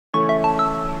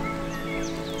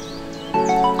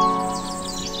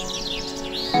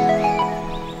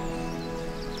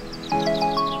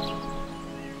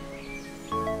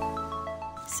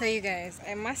So you guys,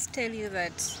 I must tell you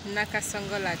that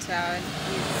Nakasongola town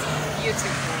is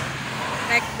beautiful.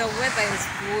 Like the weather is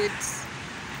good,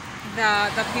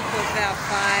 the people there are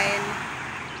fine.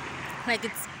 Like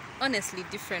it's honestly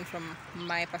different from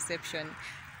my perception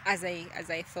as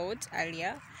I thought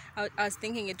earlier. I was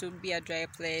thinking it would be a dry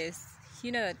place,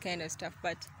 you know, that kind of stuff,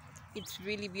 but it's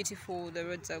really beautiful. The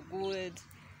roads are good.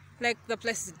 Like the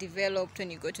place is developed when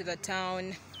you go to the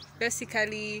town.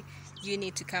 Basically, you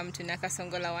need to come to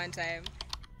Nakasongola one time.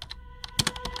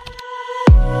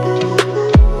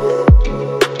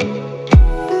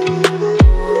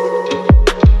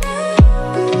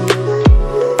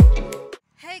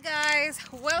 Hey guys,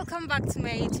 welcome back to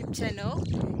my YouTube channel.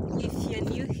 If you're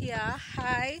new here,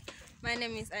 hi, my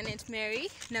name is Annette Mary,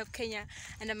 now Kenya,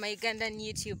 and I'm a Ugandan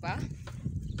YouTuber.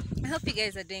 I hope you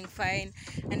guys are doing fine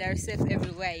and are safe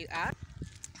everywhere you are.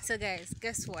 So guys,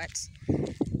 guess what?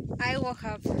 I woke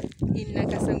up in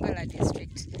Nakasongola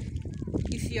district.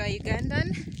 If you are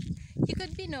Ugandan, you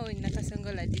could be now in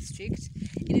Nakasongola district.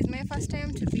 It is my first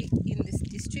time to be in this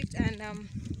district, and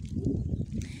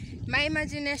my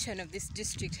imagination of this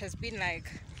district has been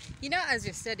like, you know, as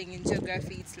you're studying in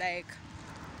geography, it's like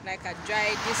a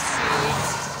dry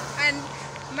district, and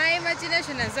my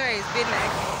imagination has always been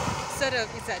like sort of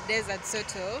it's a desert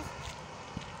sort of.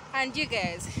 And you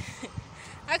guys,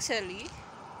 actually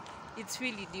it's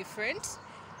really different.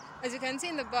 As you can see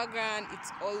in the background, it's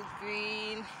all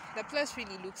green. The place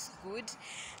really looks good.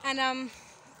 And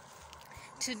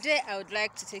today I would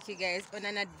like to take you guys on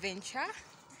an adventure.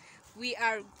 Me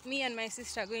and my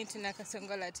sister are going to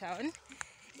Nakasongola town.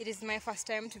 It is my first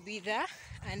time to be there,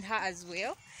 and her as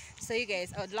well. So you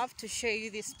guys, I would love to show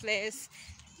you this place.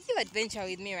 You adventure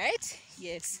with me, right?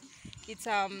 Yes. It's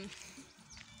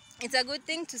a good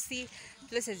thing to see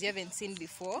places you haven't seen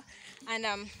before, and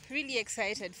I'm really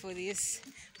excited for this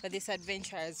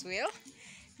adventure as well.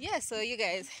 Yeah, so you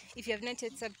guys, if you have not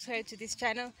yet subscribed to this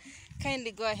channel,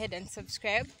 kindly go ahead and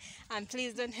subscribe, and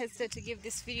please don't hesitate to give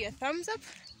this video a thumbs up.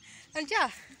 And yeah,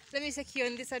 let me take you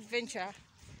on this adventure.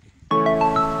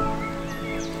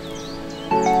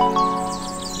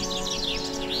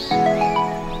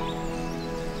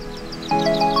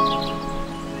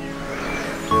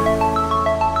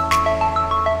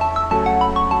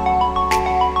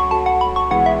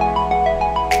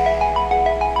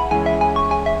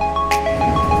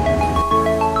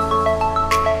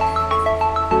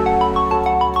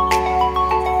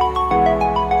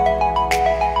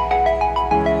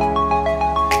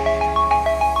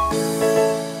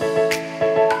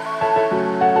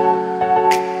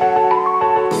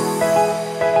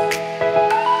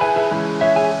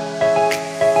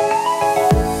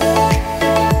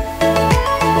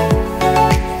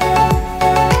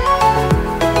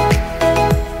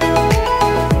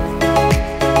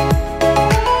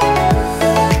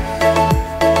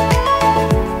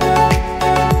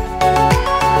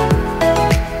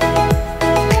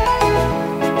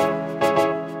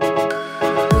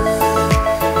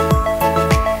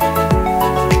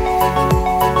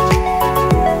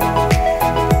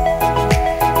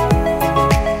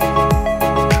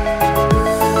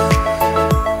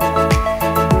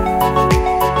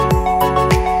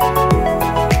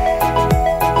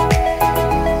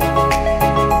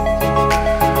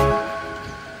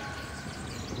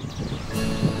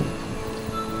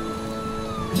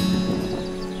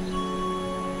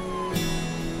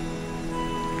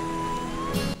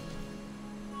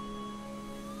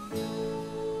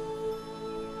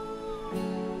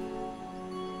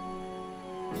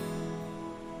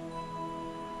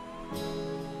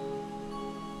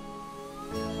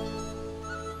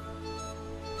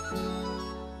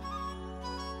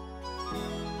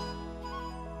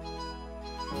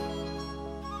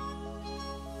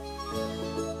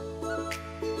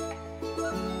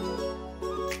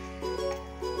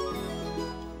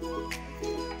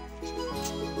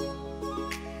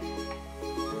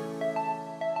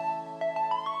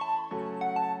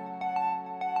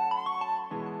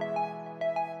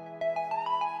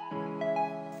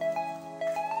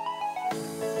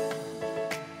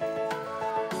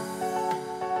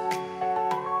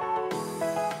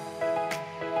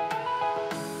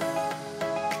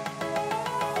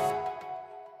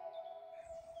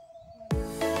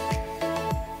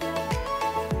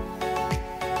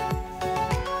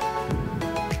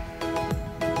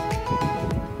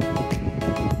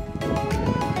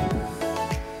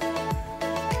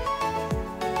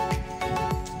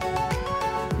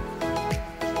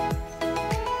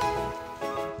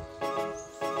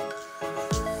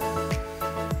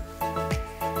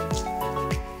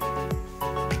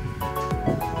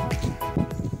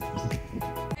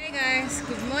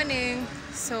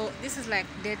 So this is like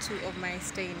day 2 of my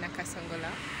stay in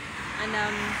Nakasongola, and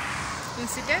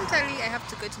incidentally I have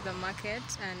to go to the market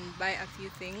and buy a few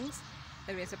things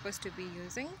that we're supposed to be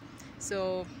using.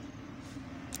 So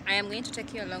I am going to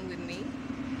take you along with me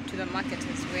to the market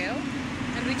as well,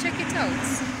 and we check it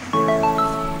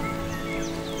out.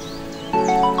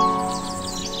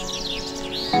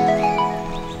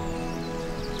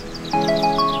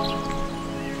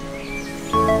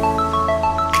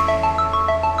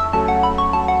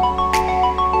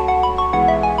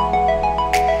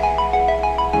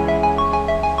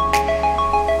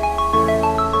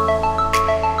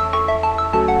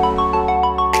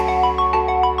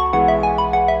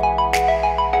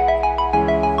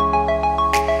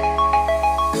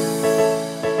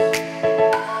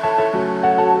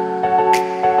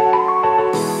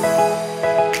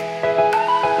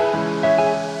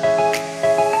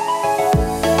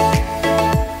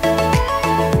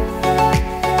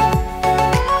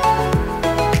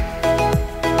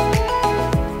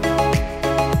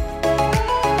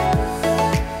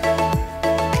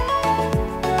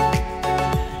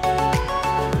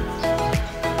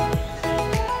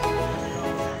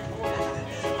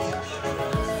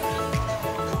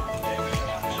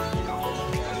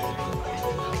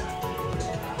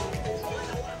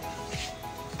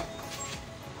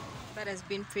 That has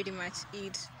been pretty much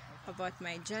it about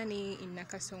my journey in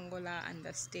Nakasongola and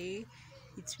the stay.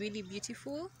 It's really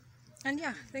beautiful, and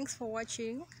yeah, thanks for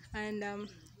watching. And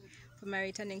for my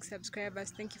returning subscribers,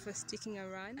 thank you for sticking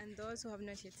around, and those who have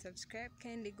not yet subscribed,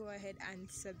 kindly go ahead and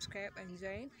subscribe and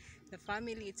join the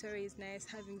family. It's always nice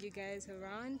having you guys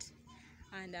around,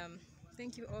 and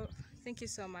thank you all, thank you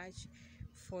so much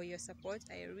for your support.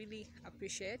 I really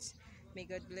appreciate. May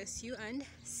God bless you, and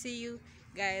see you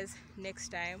guys next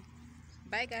time.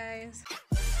 Bye guys.